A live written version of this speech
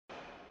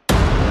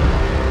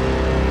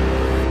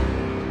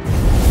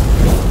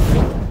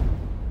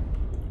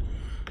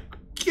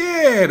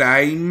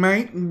G'day,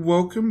 mate, and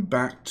welcome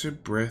back to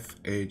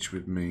Breathedge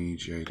with me,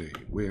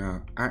 JD. We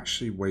are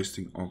actually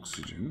wasting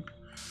oxygen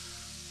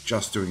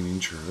just doing an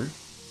intro.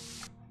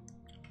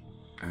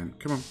 And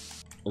come on,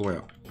 all the way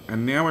up.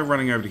 And now we're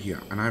running over to here,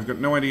 and I've got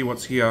no idea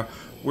what's here.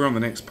 We're on the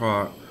next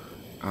part.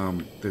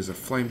 There's a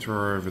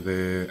flamethrower over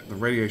there. The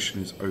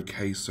radiation is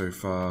okay so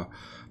far.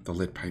 The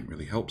lead paint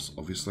really helps,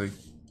 obviously.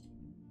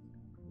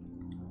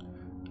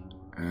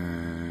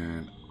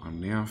 And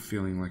I'm now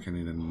feeling like I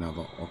need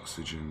another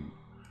oxygen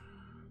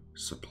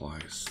supply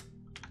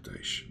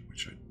station,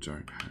 which I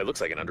don't have. It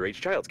looks like an underage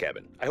child's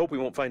cabin. I hope we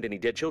won't find any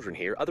dead children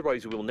here,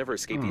 otherwise we will never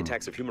escape the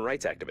attacks of human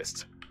rights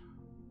activists.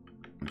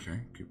 Okay,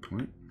 good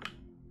point.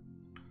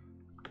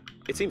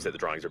 It seems that the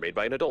drawings are made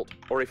by an adult,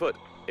 or a foot.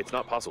 It's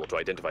not possible to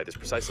identify this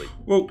precisely.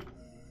 Well,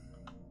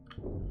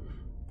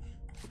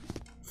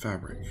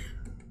 fabric.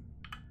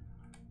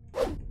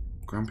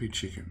 Grumpy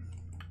chicken.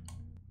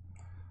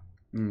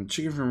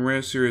 Chicken from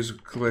rare series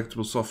of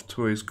collectible soft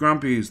toys.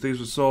 Grumpies. These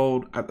were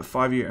sold at the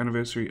 5-year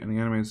anniversary in the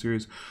animated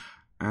series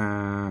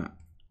of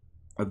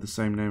the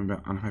same name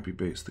about Unhappy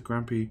Beast. The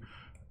grumpy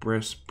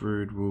breast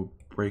brood will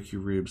break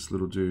your ribs,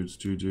 little dudes.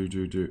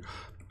 Do.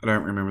 I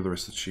don't remember the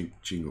rest of the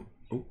jingle.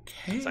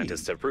 Okay.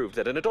 Scientists have proved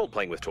that an adult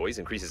playing with toys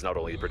increases not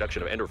only the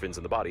production of endorphins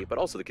in the body, but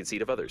also the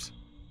conceit of others.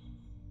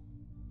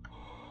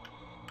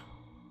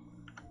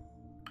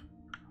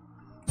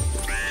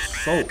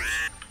 Salt.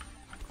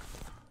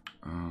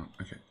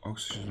 Okay,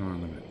 oxygen is not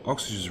unlimited.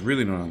 Oxygen is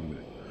really not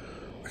unlimited.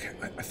 Okay,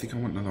 I think I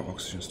want another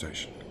oxygen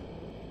station.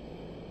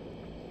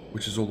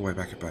 Which is all the way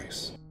back at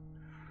base.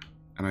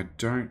 And I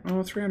don't...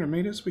 Oh, 300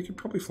 meters? We could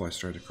probably fly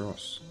straight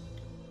across.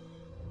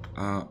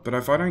 But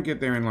if I don't get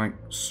there in, like,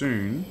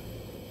 soon...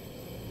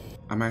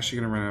 I'm actually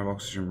going to run out of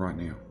oxygen right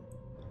now.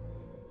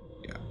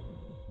 Yeah.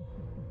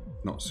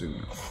 Not soon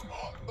enough.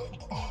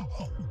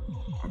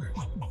 Okay.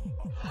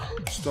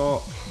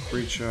 Stop.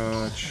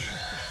 Recharge.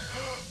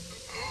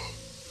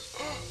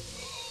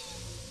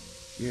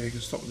 Yeah, you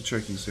can stop with the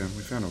choking sound.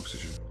 We found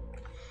oxygen.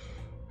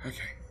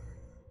 Okay.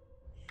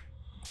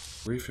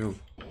 Refill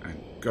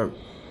and go.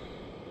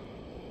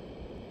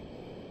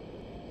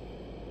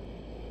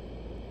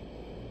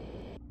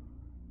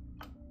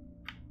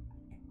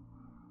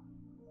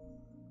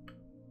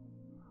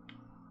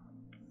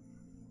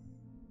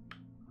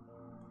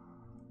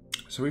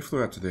 So we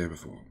flew out to there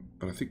before,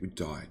 but I think we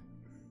died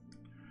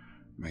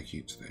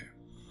making it to there.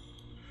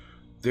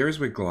 There is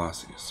where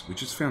glass is. We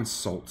just found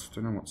salt.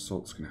 Don't know what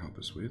salt's going to help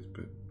us with,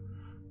 but,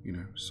 you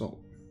know, salt.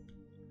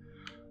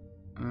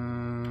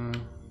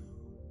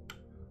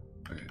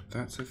 Okay,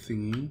 that's a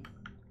thingy.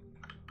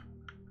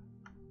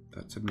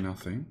 That's a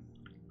nothing.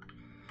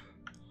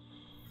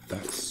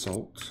 That's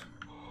salt.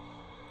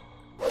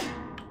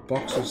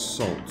 Box of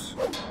salt.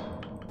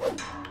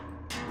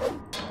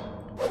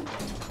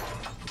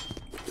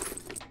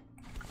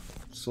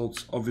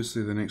 Salt's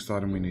obviously the next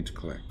item we need to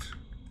collect.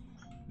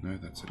 No,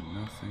 that's a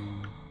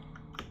nothing.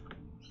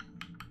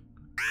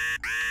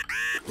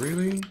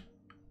 Really?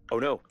 Oh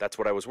no, that's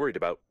what I was worried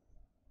about.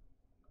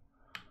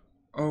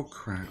 Oh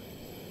crap.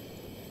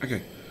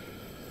 Okay.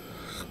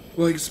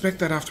 Well, expect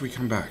that after we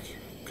come back,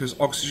 because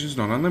oxygen's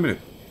not unlimited.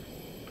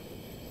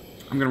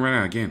 I'm gonna run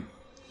out again.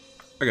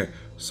 Okay,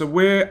 so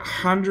we're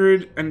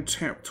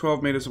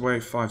 112 meters away,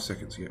 5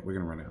 seconds. Yeah, we're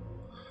gonna run out.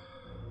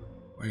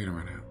 We're gonna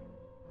run out.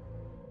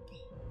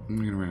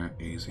 We're gonna run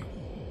out easy.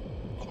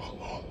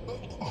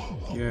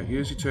 Yeah,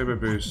 use your turbo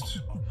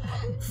boost.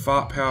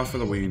 Fart power for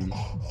the win.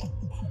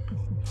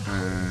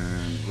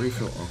 And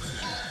refill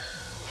oxygen.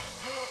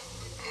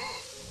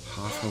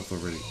 Half health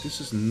already.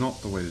 This is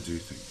not the way to do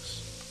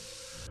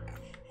things.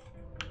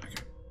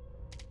 Okay.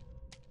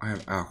 I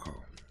have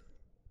alcohol.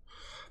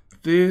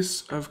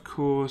 This, of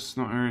course,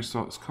 not only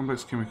salts,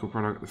 complex chemical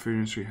product. The food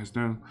industry has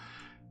no,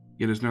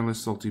 yet is no less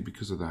salty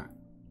because of that.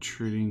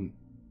 Treating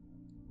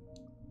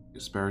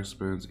asparagus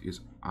burns is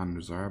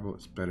undesirable.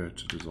 It's better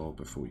to dissolve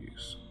before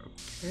use.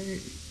 Okay.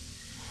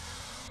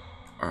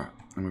 Alright,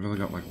 and we've only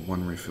got like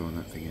one refill in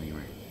that thing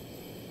anyway.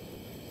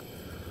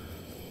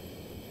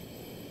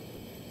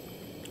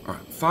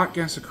 Alright, fart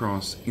gas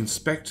across,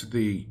 inspect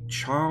the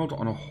child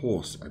on a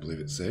horse, I believe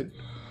it said.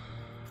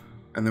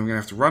 And then we're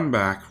going to have to run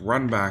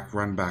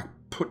back,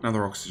 put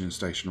another oxygen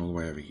station all the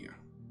way over here.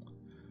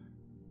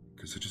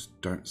 Because I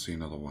just don't see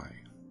another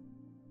way.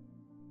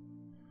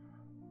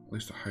 At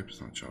least I hope it's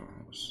not a child on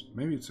a horse.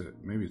 Maybe it's a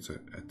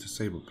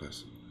disabled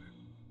person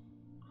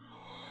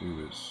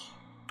who is...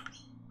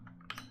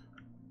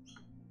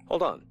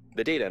 Hold on.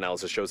 The data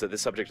analysis shows that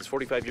this subject is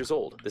 45 years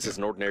old. This is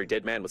an ordinary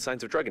dead man with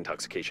signs of drug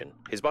intoxication.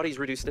 His body's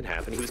reduced in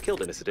half and he was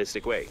killed in a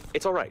sadistic way.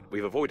 It's alright.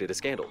 We've avoided a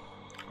scandal.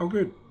 Oh,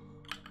 good.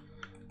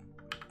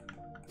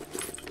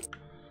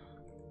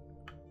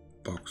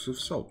 Box of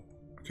salt.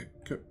 Okay,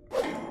 good.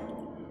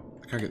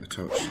 I can't get the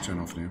torch to turn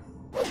off now.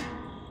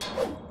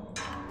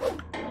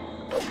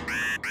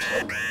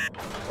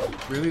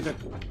 Really? That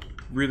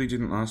really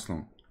didn't last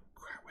long.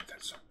 Crap, where'd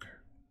that salt go?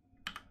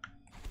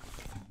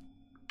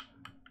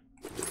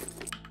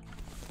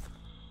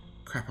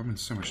 Crap, I'm in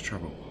so much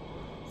trouble.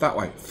 That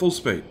way, full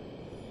speed.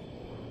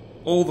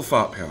 All the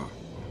fart power.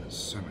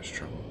 So much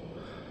trouble.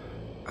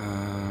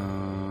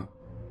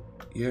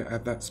 Yeah,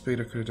 at that speed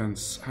I could have done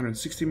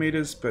 160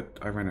 meters, but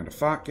I ran out of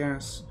fart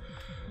gas.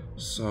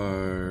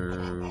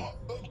 So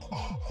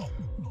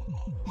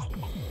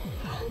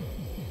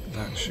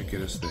that should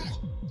get us there.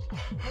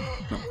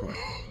 Not quite.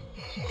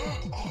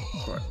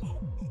 Not quite.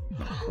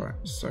 Not quite.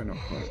 So not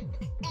quite.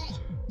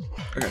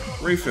 Okay,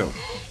 refill.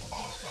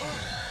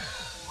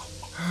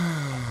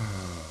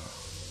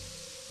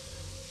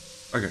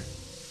 Okay.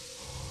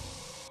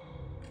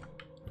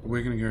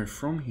 We're going to go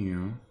from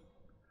here.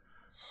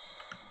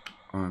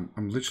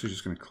 I'm literally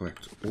just going to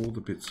collect all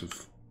the bits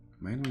of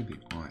mainly the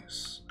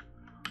ice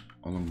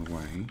along the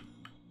way.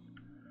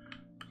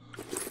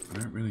 I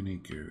don't really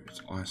need goo,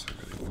 it's ice I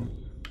really want.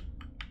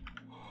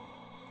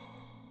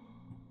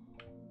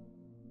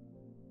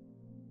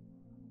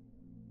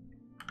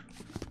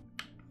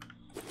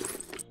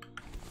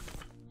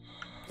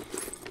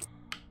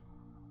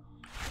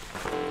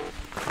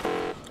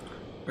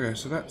 Okay,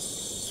 so that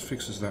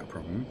fixes that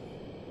problem.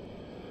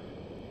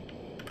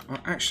 Oh,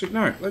 actually,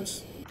 no,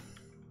 let's...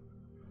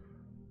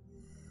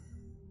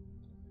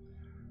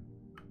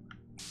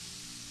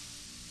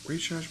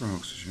 recharge my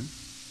oxygen.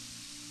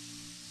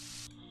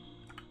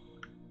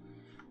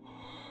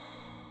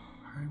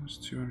 Home was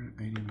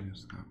 280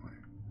 meters that way.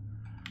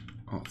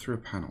 Oh, through a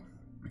panel.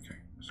 Okay,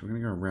 so we're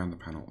going to go around the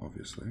panel,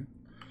 obviously.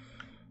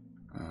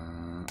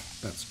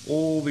 That's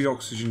all the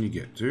oxygen you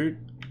get, dude.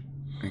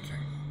 Okay.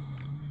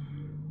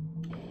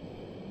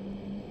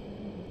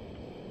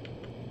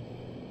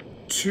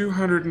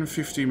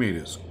 $250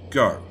 meters.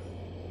 Go.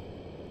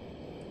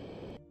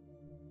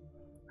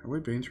 Have we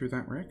been through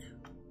that wreck?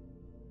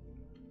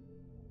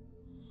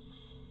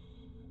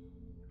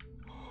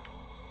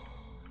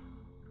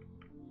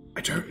 I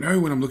don't know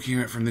when I'm looking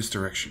at it from this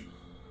direction.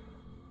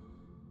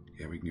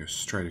 Yeah, we can go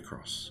straight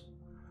across.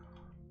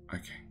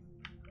 Okay.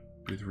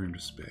 With room to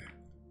spare.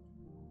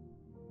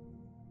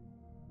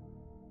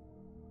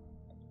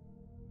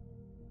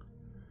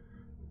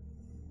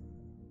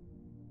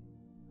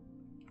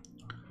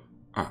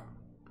 Ah.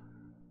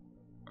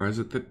 Or is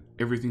it that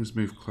everything's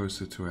moved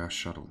closer to our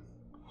shuttle?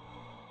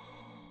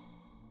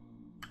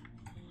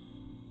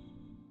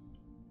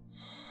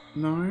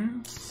 No.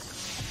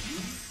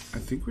 I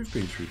think we've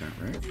been through that,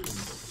 right?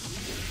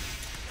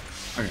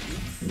 Okay.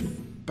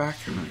 Back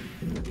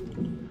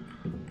home.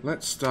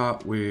 Let's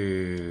start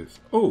with...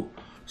 oh!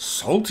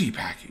 Salty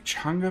package.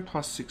 Hunger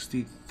plus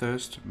 60,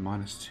 thirst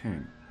minus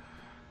 10.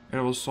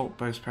 Edible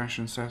salt-based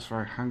passion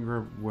satisfy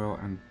hunger well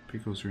and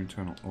pickles your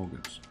internal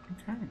organs.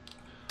 Okay.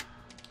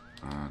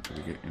 Did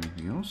we get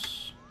anything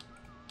else?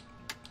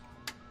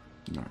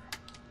 No.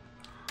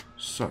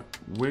 So,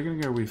 we're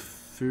going to go with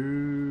food.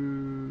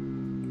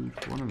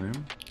 One of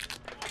them.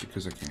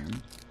 Because I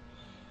can.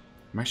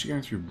 I'm actually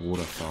going through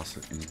water faster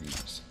than anything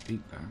else.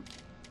 Eat that.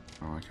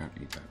 Oh, I can't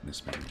eat that in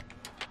this menu.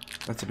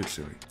 That's a bit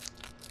silly.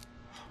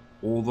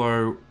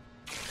 Although,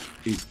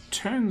 it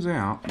turns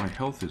out my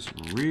health is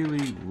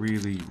really,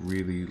 really,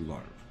 really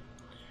low.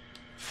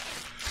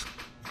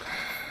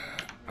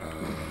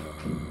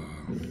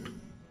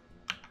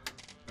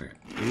 Okay.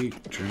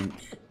 Eat,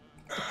 drink,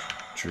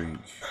 drink.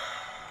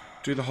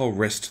 Do the whole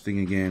rest thing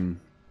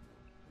again.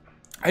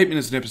 8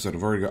 minutes an episode.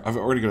 I've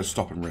already got to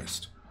stop and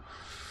rest.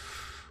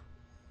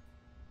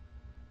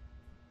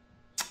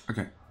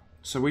 Okay,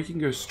 so we can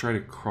go straight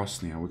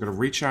across now. We've got to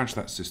recharge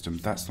that system.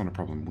 That's not a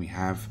problem. We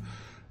have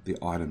the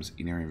items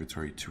in our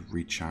inventory to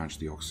recharge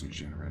the oxygen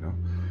generator.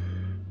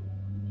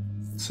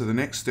 So the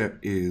next step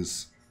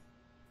is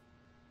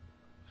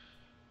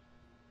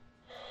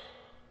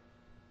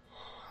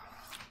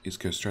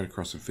go straight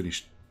across and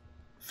finish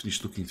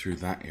looking through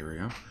that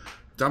area.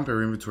 Dump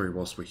our inventory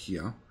whilst we're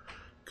here,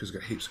 because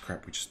we've got heaps of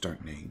crap we just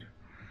don't need.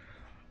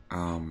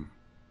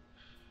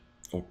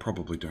 Or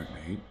probably don't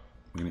need.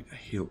 We're going to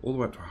heal all the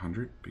way up to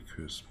 100,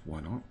 because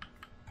why not?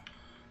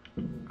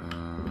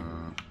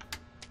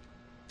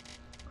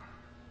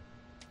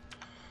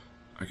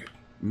 Okay.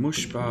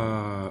 Mush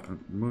bar,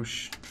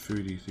 mush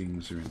foodie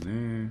things are in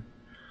there.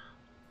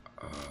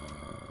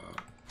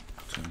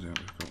 Turns out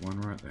we've got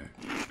one right there.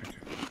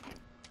 Okay.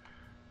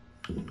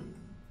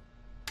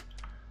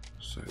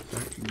 So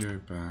that can go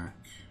back.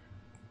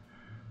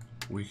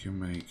 We can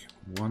make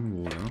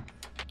one water.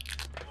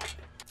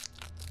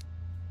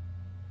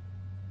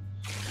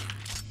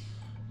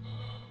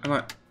 And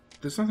like,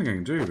 there's nothing I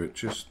can do but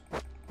just...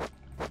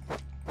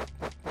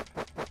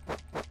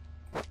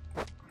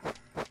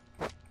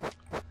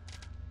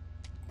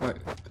 like,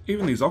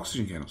 even these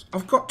oxygen candles.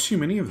 I've got too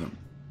many of them.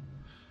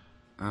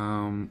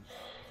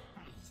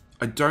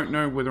 I don't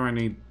know whether I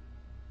need...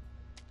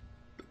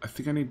 I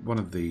think I need one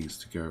of these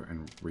to go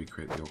and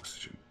recreate the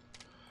oxygen.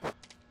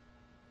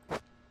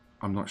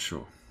 I'm not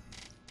sure.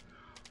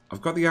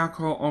 I've got the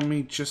alcohol on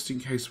me just in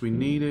case we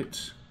need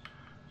it.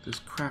 There's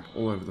crap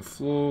all over the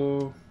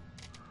floor.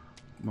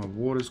 My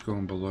water's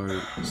gone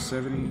below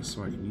 70,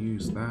 so I can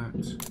use that.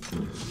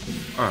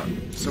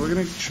 Alright, so we're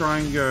going to try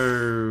and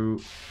go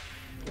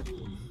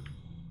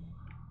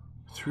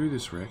through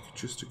this wreck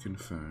just to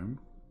confirm.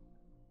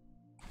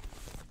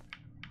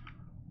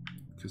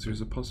 Because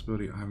there's a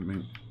possibility I haven't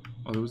been...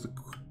 Oh, there was the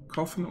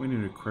coffin that we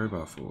needed a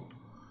crowbar for.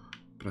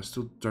 But I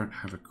still don't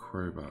have a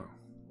crowbar.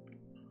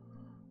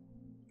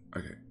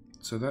 Okay,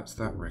 so that's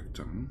that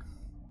rectum.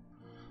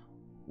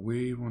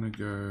 We want to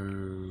go...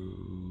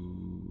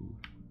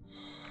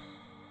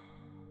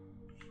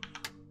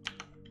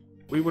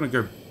 We want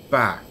to go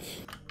back.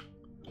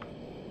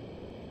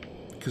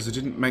 Because I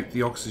didn't make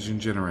the oxygen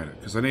generator.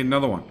 Because I need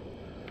another one.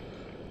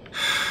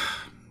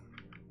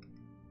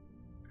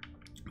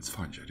 It's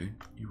fine, JD.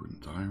 You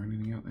wouldn't die or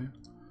anything out there.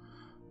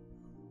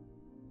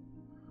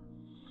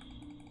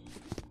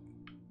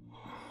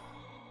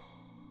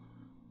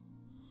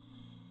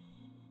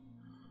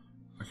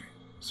 Okay,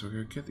 so we're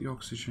going to get the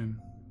oxygen.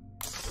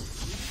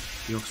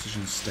 The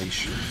oxygen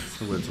station. That's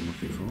the words I'm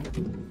looking for.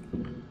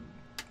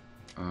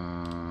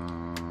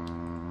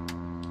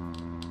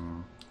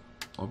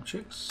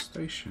 Objects,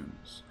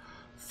 stations.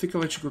 Thick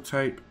electrical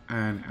tape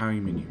and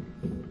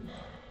aluminium.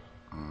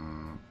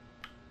 I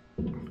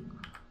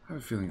have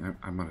a feeling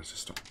I might have to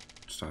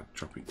start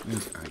dropping.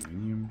 There's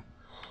aluminium.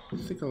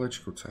 Thick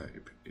electrical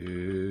tape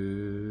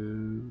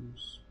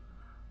is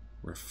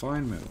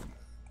refined metal.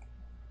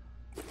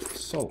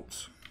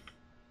 Salt.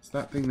 It's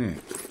that thing there.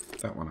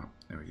 That one up.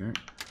 There we go.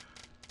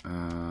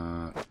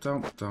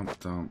 Dump.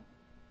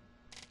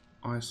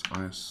 Ice.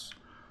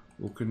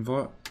 We'll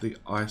convert the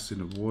ice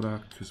into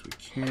water because we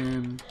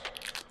can.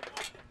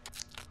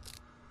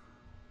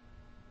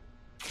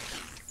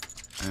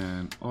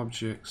 And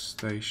object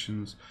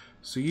stations.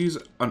 So use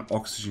an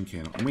oxygen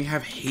can, and we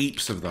have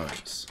heaps of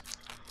those.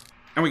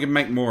 And we can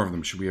make more of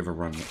them should we ever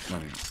run out.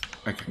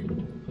 Okay.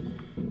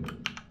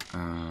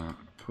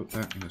 Put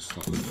that in a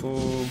slot 4.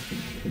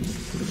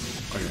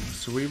 Okay,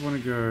 so we want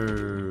to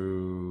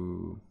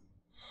go...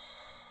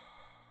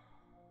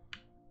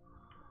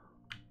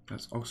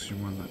 That's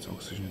oxygen 1, that's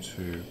oxygen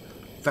 2.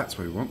 That's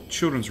what we want.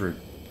 Children's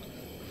room.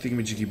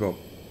 Thingamajiggy bob.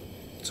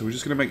 So we're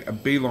just going to make a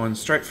beeline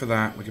straight for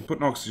that. We can put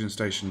an oxygen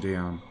station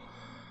down.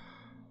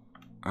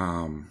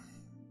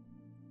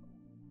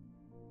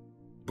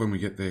 When we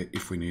get there,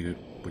 if we need it,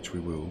 which we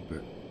will,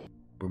 but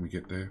when we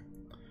get there.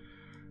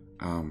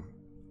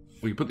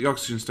 We can put the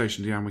oxygen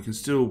station down. We can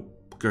still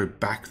go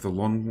back the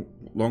long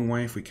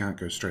way if we can't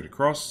go straight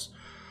across.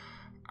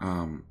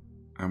 And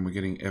we're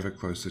getting ever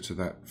closer to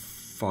that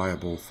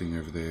fireball thing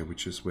over there,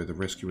 which is where the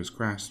rescuers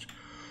crashed,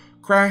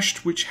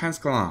 which has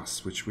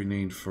glass, which we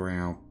need for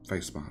our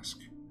face mask.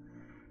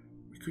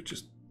 We could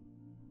just...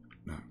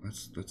 No,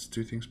 let's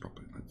do things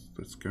properly.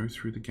 Let's go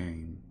through the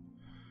game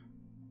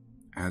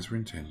as we're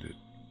intended.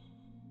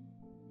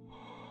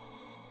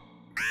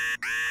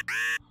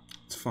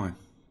 It's fine.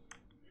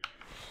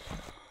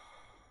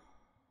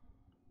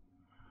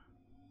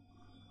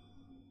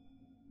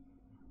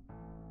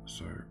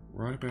 So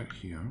right about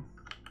here,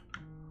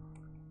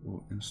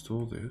 we'll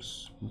install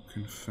this. We'll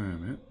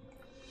confirm it.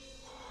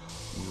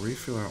 We'll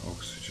refill our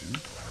oxygen.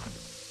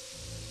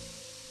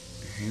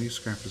 The handy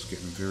scrapper's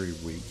getting very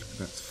weak, but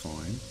that's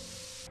fine.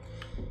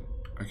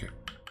 Okay.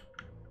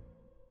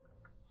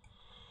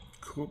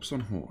 Corpse on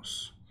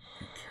horse.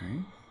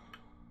 Okay.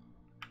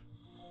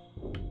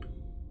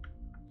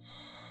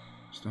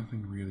 There's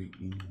nothing really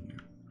in here.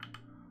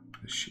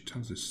 There's shit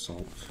tons of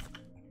salt.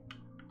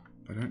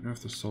 But I don't know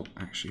if the salt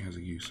actually has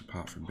a use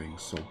apart from being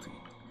salty.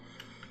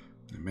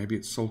 And maybe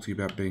it's salty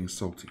about being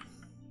salty.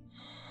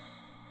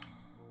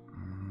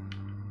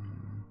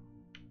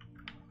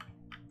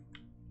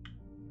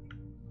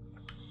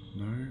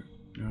 No.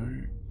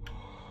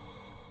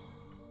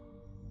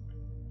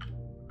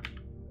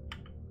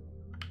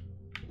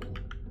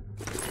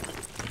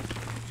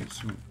 Get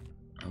some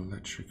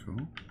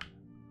electrical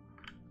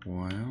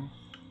wire,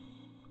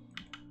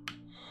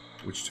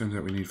 which turns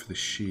out we need for the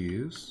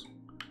shears.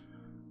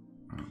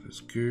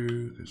 There's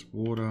goo, there's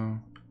water,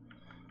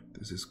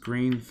 there's this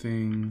green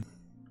thing.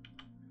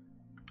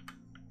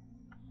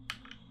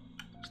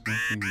 There's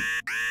nothing.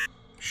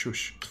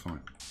 Shush, it's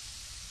fine.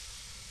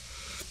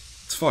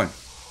 It's fine.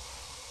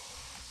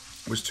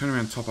 We'll just turn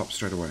around, top up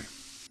straight away.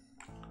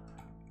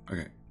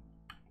 Okay.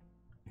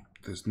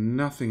 There's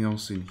nothing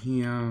else in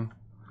here.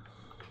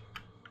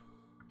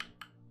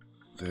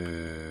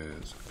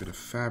 There's a bit of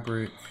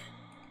fabric.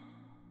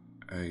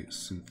 A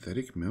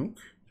synthetic milk.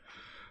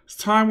 It's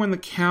time when the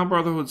Cow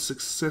Brotherhood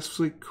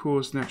successfully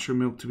caused natural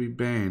milk to be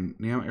banned.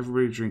 Now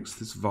everybody drinks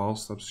this vile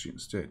substitute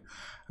instead.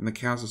 And the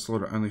cows are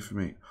slaughtered only for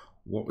meat.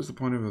 What was the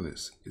point of all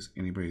this? Is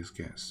anybody's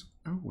guess.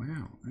 Oh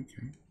wow,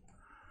 okay.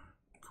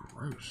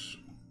 Gross.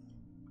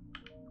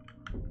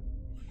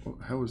 What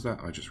the hell was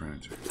that I just ran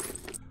into?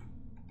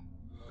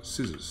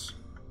 Scissors.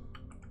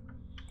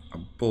 A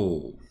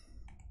ball.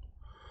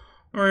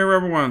 Alright,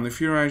 Rebel 1. The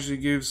funeral agency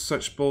gives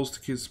such balls to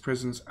kids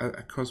presents at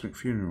a cosmic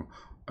funeral.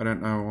 I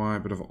don't know why,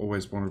 but I've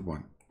always wanted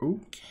one.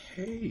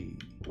 Okay.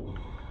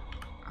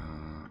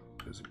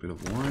 There's a bit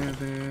of wire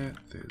there.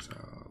 There's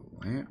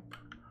a lamp.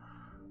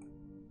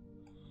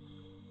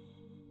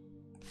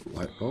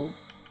 Light bulb.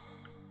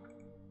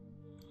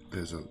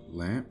 There's a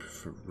lamp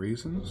for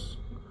reasons.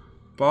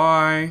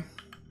 Bye.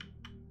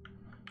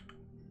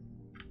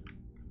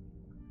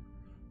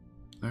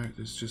 No,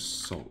 there's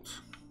just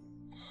salt.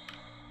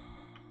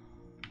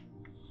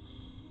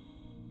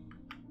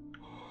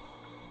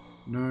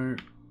 No.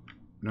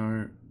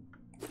 No.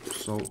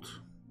 Salt.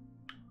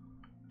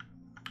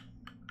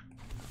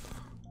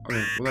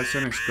 Okay, well that's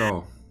our next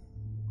goal.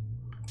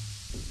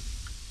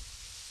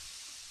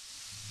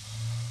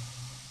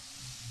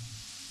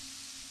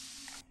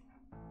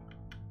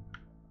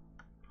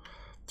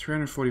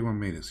 $341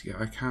 meters. Yeah,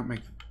 I can't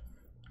make...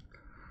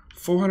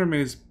 400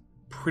 meters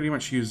pretty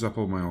much uses up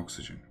all my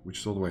oxygen, which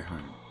is all the way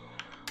home.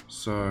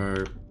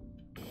 So,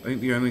 I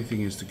think the only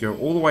thing is to go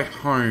all the way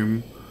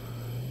home,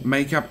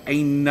 make up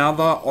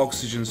another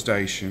oxygen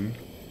station,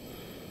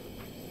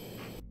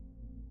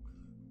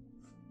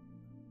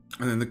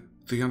 and then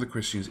the other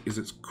question is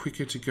it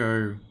quicker to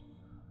go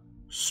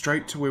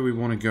straight to where we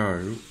want to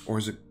go, or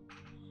is it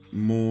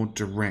more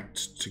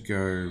direct to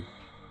go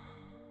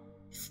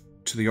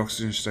to the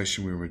oxygen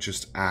station we were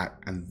just at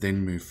and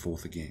then move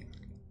forth again?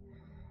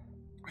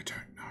 I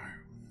don't know.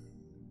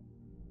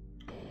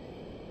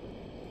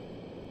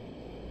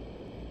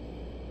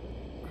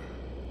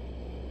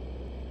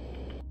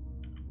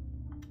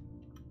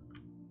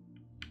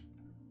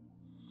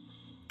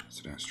 It's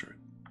an asteroid.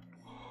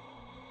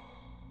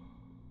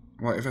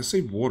 Well, if I see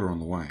water on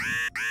the way,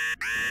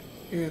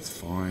 yeah, it's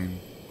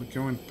fine. We're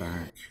going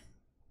back.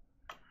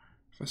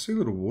 If I see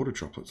little water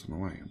droplets on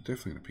the way, I'm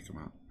definitely going to pick them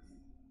up.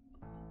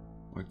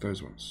 Like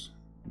those ones.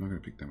 I'm not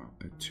going to pick them up.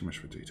 They're too much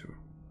of a detour.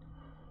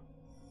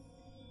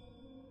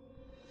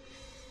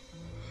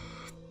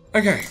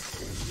 Okay.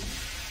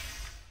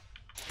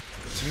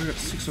 So we've got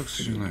 6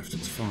 oxygen left.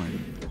 It's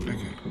fine.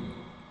 Okay.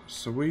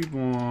 So we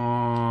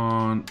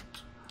want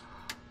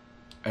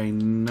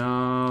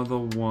another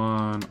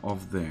one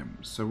of them.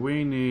 So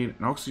we need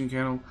an oxygen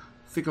candle,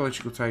 thick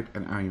electrical tape,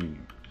 and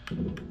aluminium.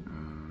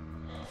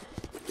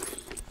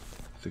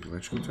 Thick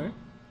electrical tape.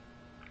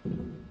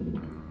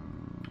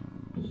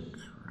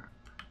 Crap.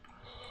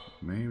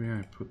 Maybe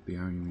I put the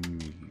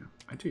aluminium in here.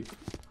 I did.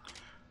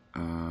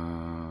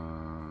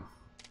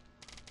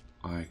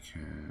 I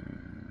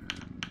can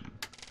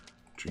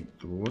drink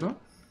the water.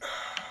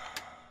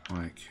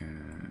 I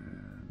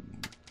can...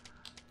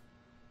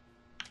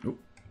 Nope.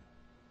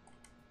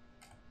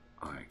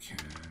 I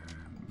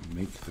can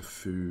make the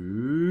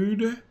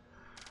food.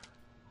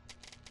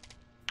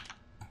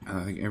 And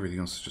I think everything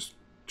else is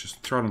just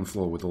throw it on the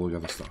floor with all the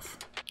other stuff.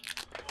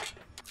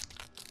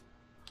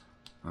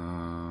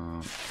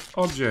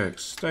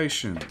 Objects,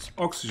 stations,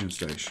 oxygen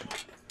station.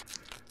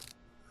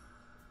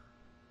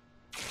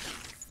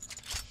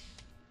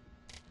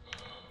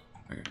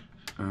 Okay.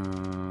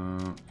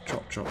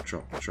 Chop, chop,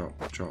 chop,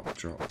 chop, chop,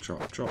 chop,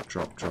 chop, chop,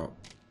 chop, chop,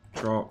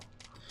 chop.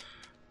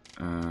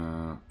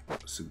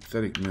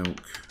 Synthetic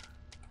milk.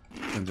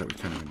 Turns out we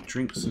can't even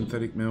drink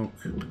synthetic milk.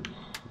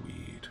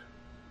 Weird.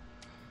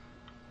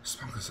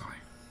 Smuggler's eye.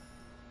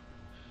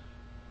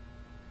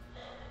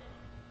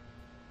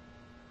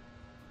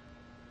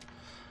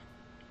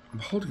 I'm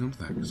holding on to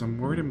that because I'm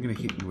worried I'm going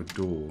to hit into a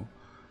door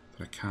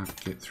that I can't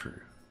get through.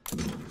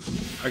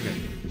 Okay.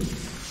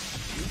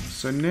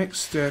 So next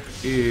step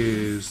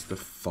is the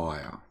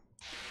fire.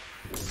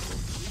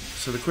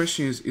 So the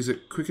question is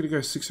it quicker to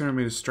go 600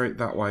 meters straight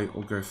that way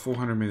or go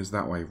 400 meters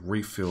that way,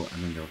 refill,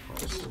 and then go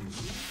across?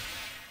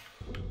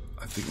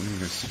 I think we're going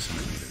to go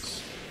 600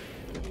 meters.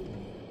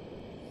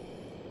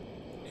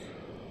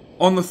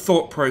 On the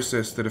thought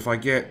process that if I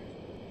get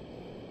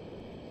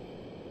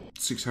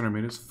 600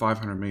 meters,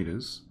 500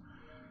 meters,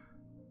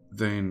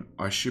 then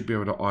I should be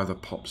able to either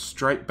pop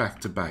straight back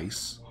to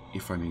base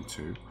if I need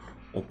to,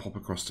 or pop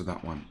across to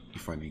that one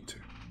if I need to.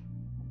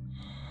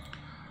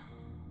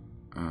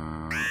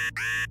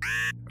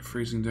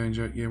 Freezing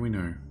danger, yeah, we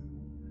know.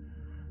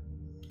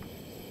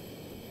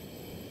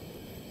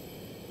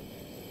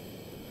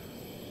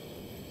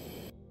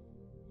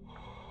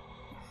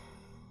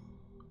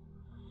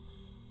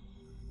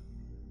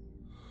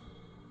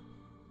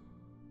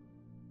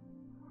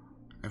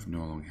 I have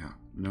no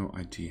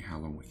idea how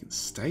long we can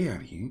stay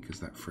out here because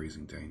that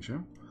freezing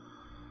danger.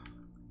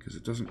 Because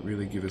it doesn't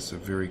really give us a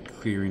very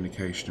clear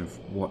indication of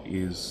what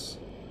is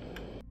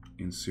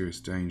in serious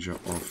danger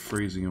of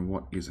freezing and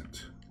what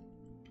isn't.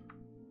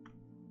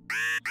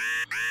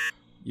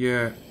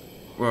 Yeah,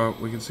 well,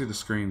 we can see the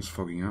screens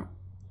fogging up.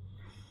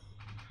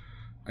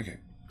 Okay,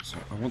 so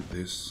I want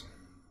this.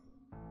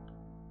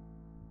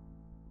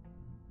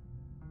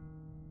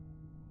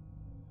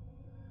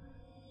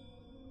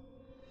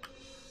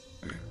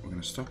 Okay, we're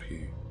going to stop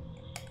here.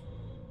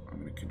 I'm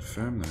going to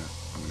confirm that.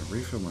 I'm going to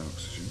refill my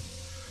oxygen.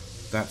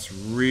 That's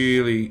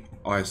really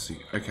icy.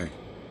 Okay,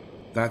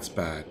 that's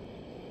bad.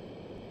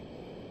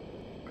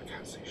 I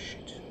can't see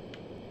shit.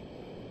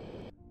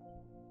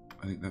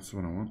 I think that's the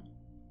one I want.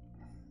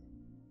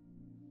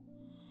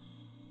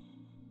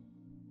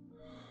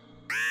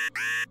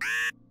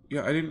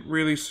 Yeah, I didn't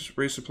really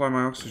resupply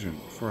my oxygen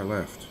before I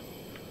left.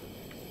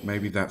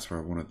 Maybe that's where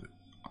I wanted it.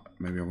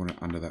 Maybe I want it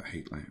under that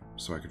heat lamp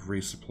so I could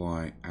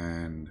resupply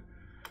and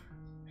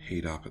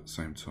heat up at the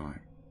same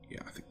time. Yeah,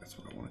 I think that's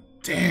what I wanted.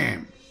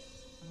 Damn!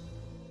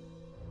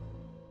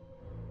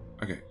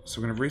 Okay, so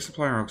we're going to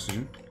resupply our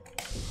oxygen.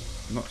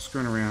 I'm not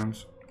screwing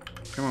around.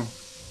 Come on,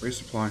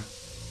 resupply.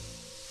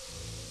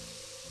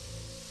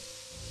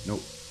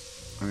 Nope.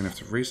 I'm going to have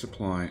to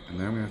resupply, and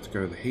then I'm going to have to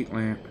go to the heat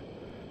lamp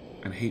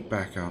and heat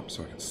back up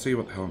so I can see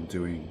what the hell I'm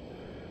doing.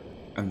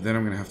 And then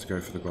I'm going to have to go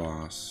for the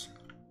glass.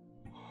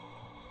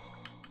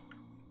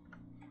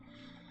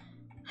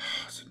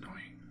 It's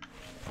annoying.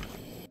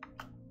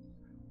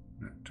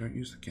 No, don't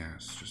use the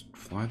gas. Just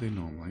fly there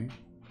normally.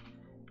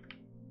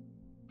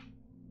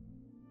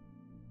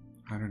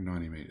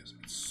 190 meters.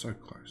 It's so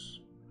close.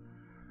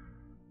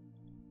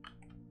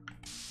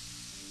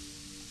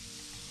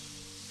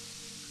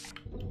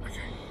 Okay.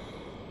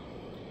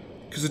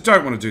 Because I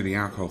don't want to do the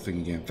alcohol thing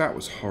again. That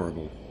was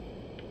horrible.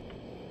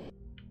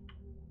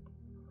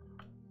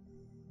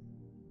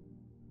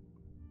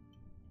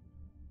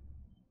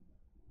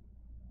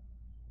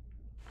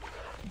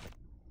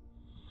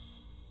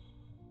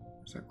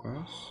 Is that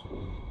glass?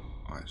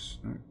 Ice.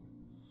 No.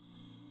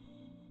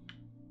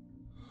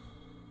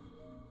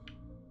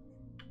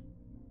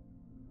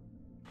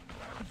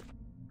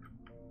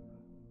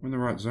 I'm in the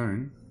right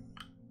zone.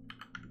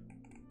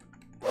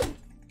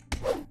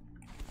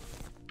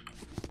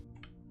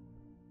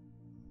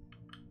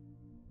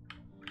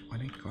 I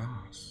need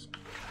glass.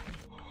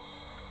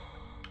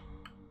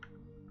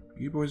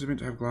 You boys are meant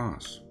to have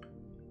glass.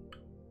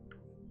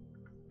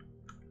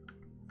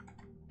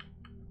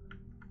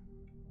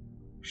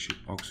 Shit,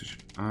 oxygen.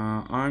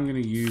 I'm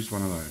going to use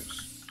one of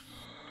those.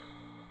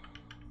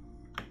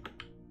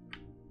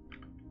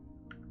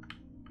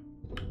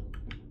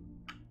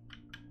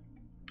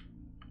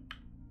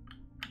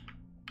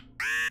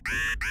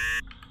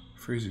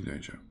 Freezing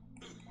danger.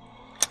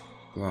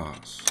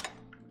 Glass.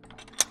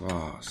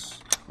 Glass.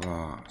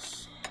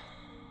 Glass.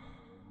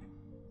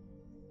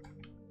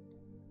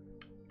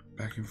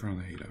 Back in front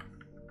of the heater.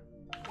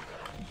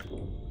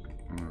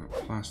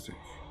 Plastic.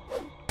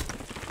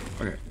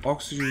 Okay,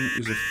 oxygen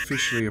is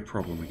officially a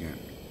problem again.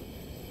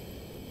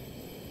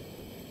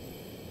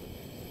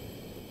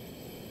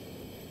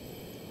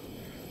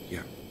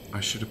 Yeah, I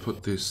should have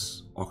put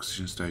this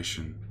oxygen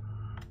station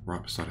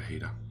right beside a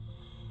heater.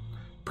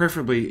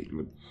 Preferably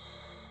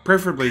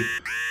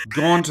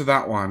gone to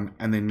that one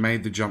and then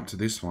made the jump to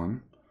this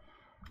one.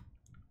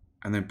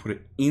 And then put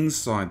it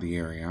inside the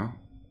area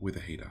with a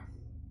heater.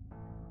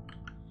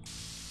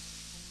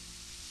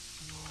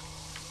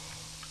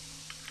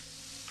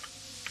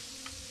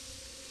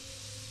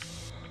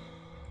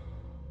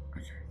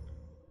 Okay.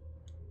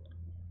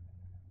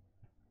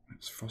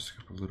 Let's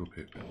frosting up a little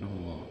bit, but not a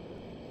lot.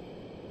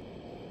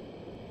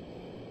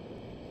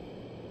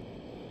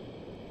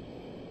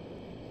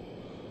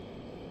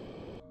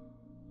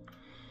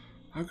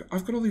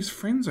 I've got all these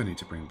friends I need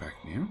to bring back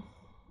now.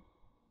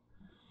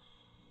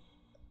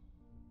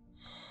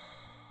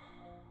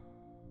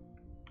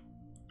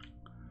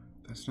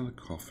 That's another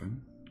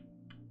coffin.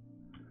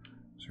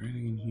 Is there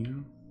anything in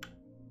here?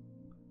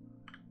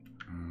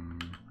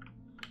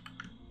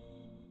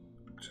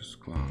 Just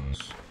glass.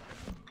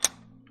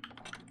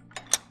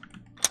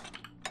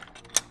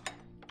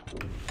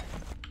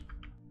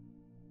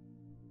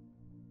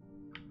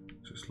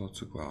 Just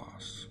lots of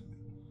glass.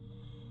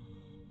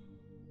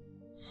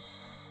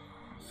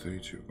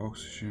 32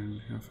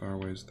 oxygen. How far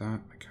away is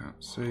that? I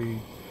can't see.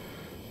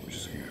 We're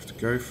just going to have to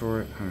go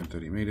for it.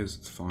 130 meters.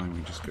 It's fine.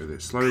 We just go there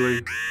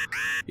slowly.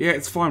 Yeah,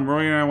 it's fine. We're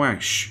on our way.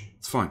 Shh.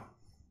 It's fine.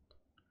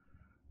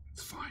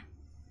 It's fine.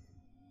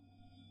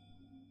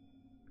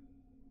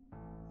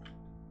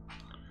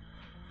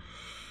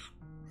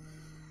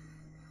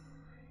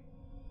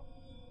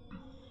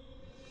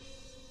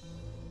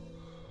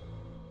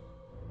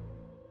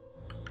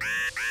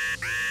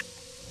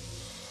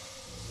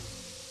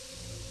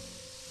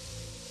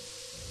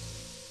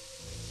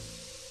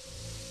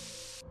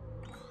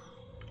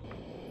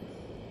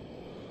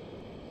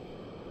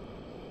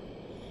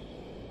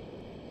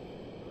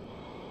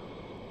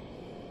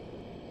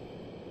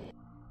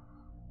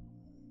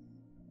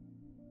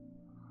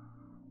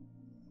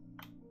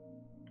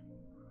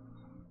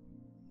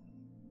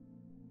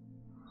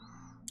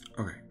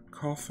 Okay,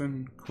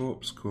 coffin,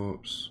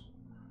 corpse,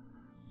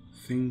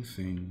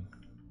 thing.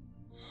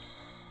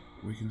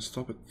 We can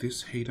stop at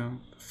this heater.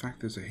 The fact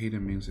there's a heater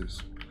means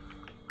there's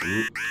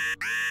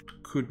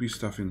could be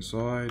stuff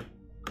inside.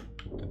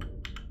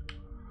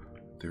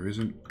 There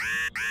isn't.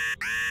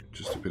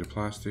 Just a bit of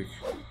plastic.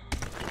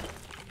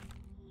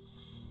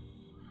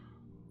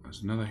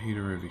 There's another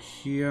heater over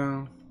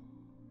here.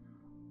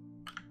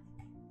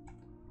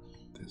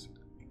 There's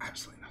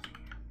absolutely nothing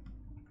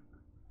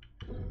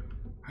here.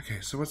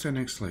 Okay, so what's our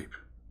next sleep?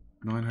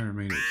 900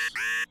 meters.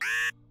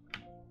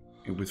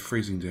 With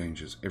freezing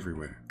dangers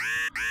everywhere.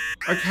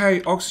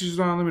 Okay, oxygen's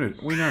not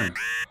unlimited. We know.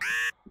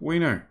 We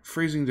know.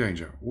 Freezing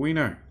danger. We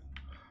know.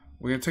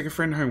 We're going to take a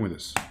friend home with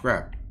us.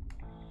 Grab.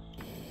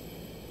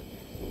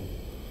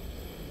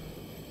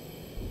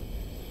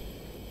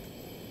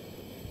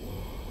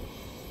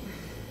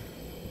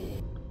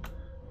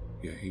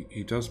 Yeah,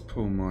 he does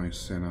pull my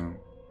center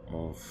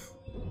of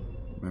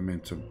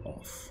momentum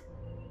off.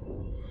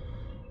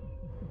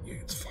 Yeah,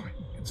 it's fine.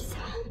 It's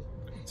fine.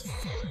 It's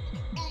fine.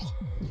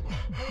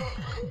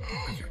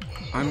 Okay,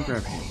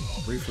 ungrab him.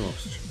 Refill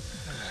oxygen.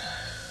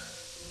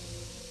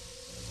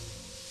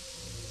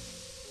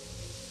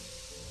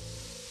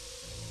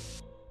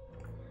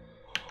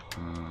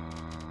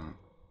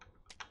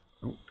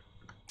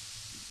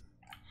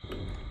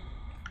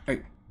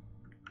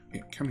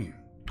 come here.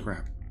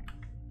 Grab.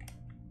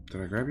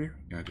 Did I grab you?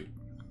 Yeah, I did.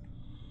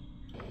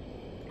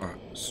 Alright,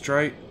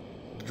 straight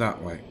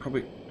that way.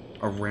 Probably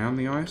around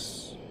the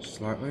ice,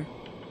 slightly.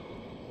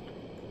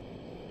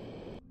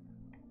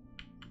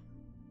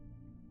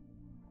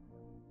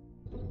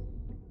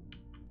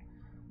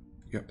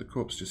 Yep, the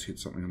corpse just hit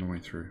something on the way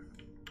through.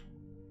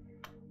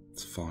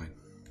 It's fine.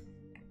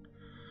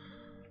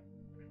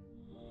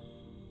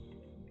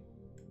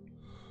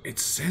 It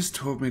says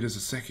 12 meters a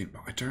second,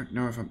 but I don't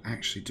know if I'm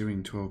actually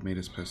doing 12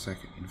 meters per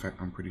second. In fact,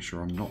 I'm pretty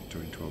sure I'm not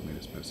doing 12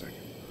 meters per second.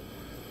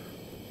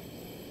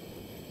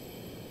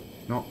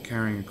 Not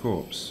carrying a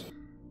corpse.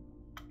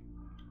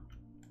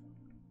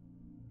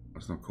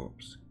 That's not a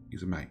corpse.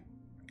 He's a mate.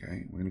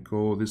 Okay, we're going to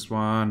call this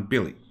one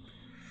Billy.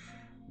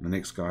 And the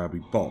next guy will be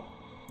Bob.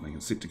 They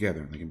can sit together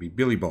and they can be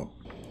Billy Bob.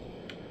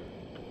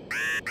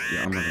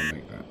 Yeah, I'm not going to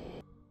make that.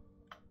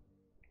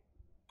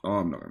 Oh,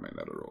 I'm not going to make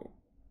that at all.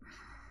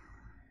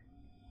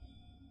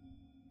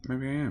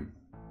 Maybe I am.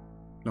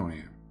 No, I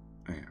am.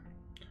 I am.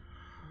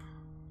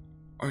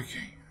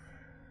 Okay.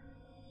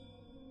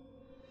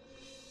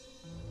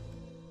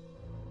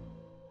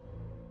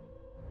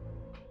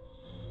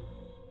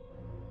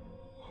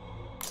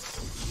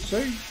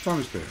 See? Time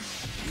is better.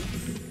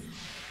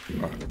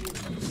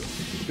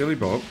 Right. Billy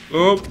Bob.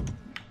 Oh!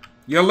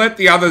 You let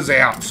the others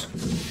out!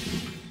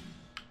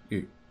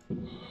 You.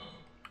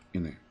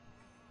 In there.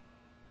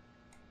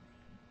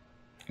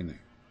 In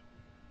there.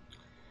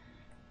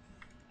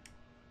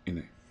 In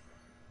there.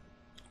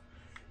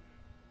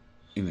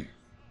 In there.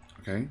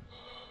 Okay?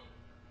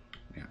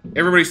 Now,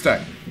 everybody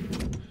stay.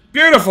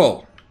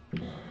 Beautiful!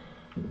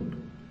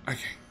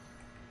 Okay.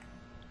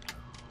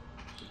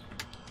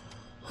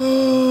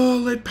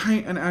 Oh, lead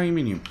paint and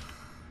aluminium.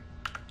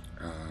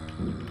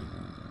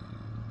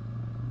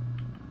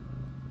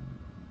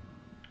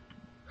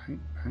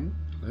 Paint,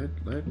 lead,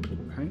 paint.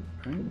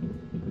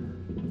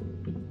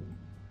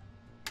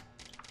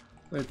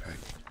 Lead paint.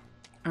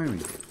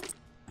 Aluminium.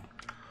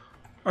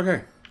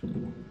 Okay.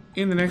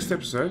 In the next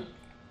episode.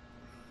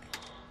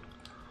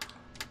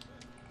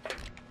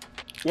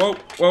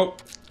 Whoa.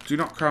 Do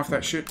not craft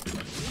that shit.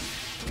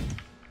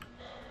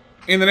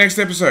 In the next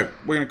episode,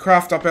 we're going to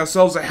craft up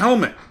ourselves a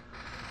helmet.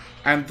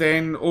 And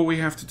then all we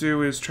have to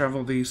do is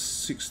travel these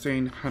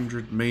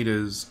 1,600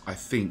 meters, I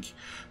think,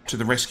 to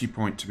the rescue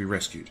point to be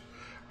rescued.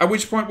 At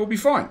which point we'll be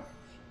fine.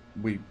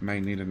 We may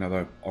need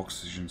another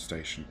oxygen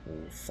station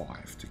or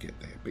 5 to get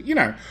there. But, you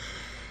know,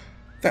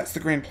 that's the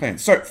grand plan.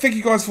 So, thank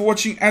you guys for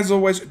watching. As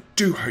always, I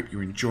do hope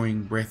you're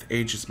enjoying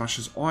Breathedge as much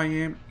as I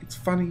am. It's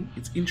funny,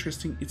 it's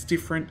interesting, it's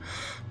different.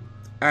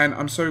 And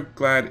I'm so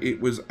glad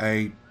it was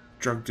a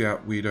drugged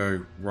out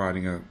weirdo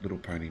riding a little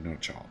pony, not a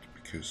child,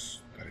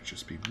 because that'd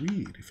just be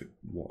weird if it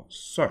was.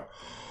 So, I'm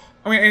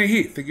going to end it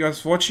here. Thank you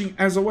guys for watching,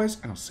 as always,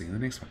 and I'll see you in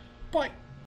the next one. Bye.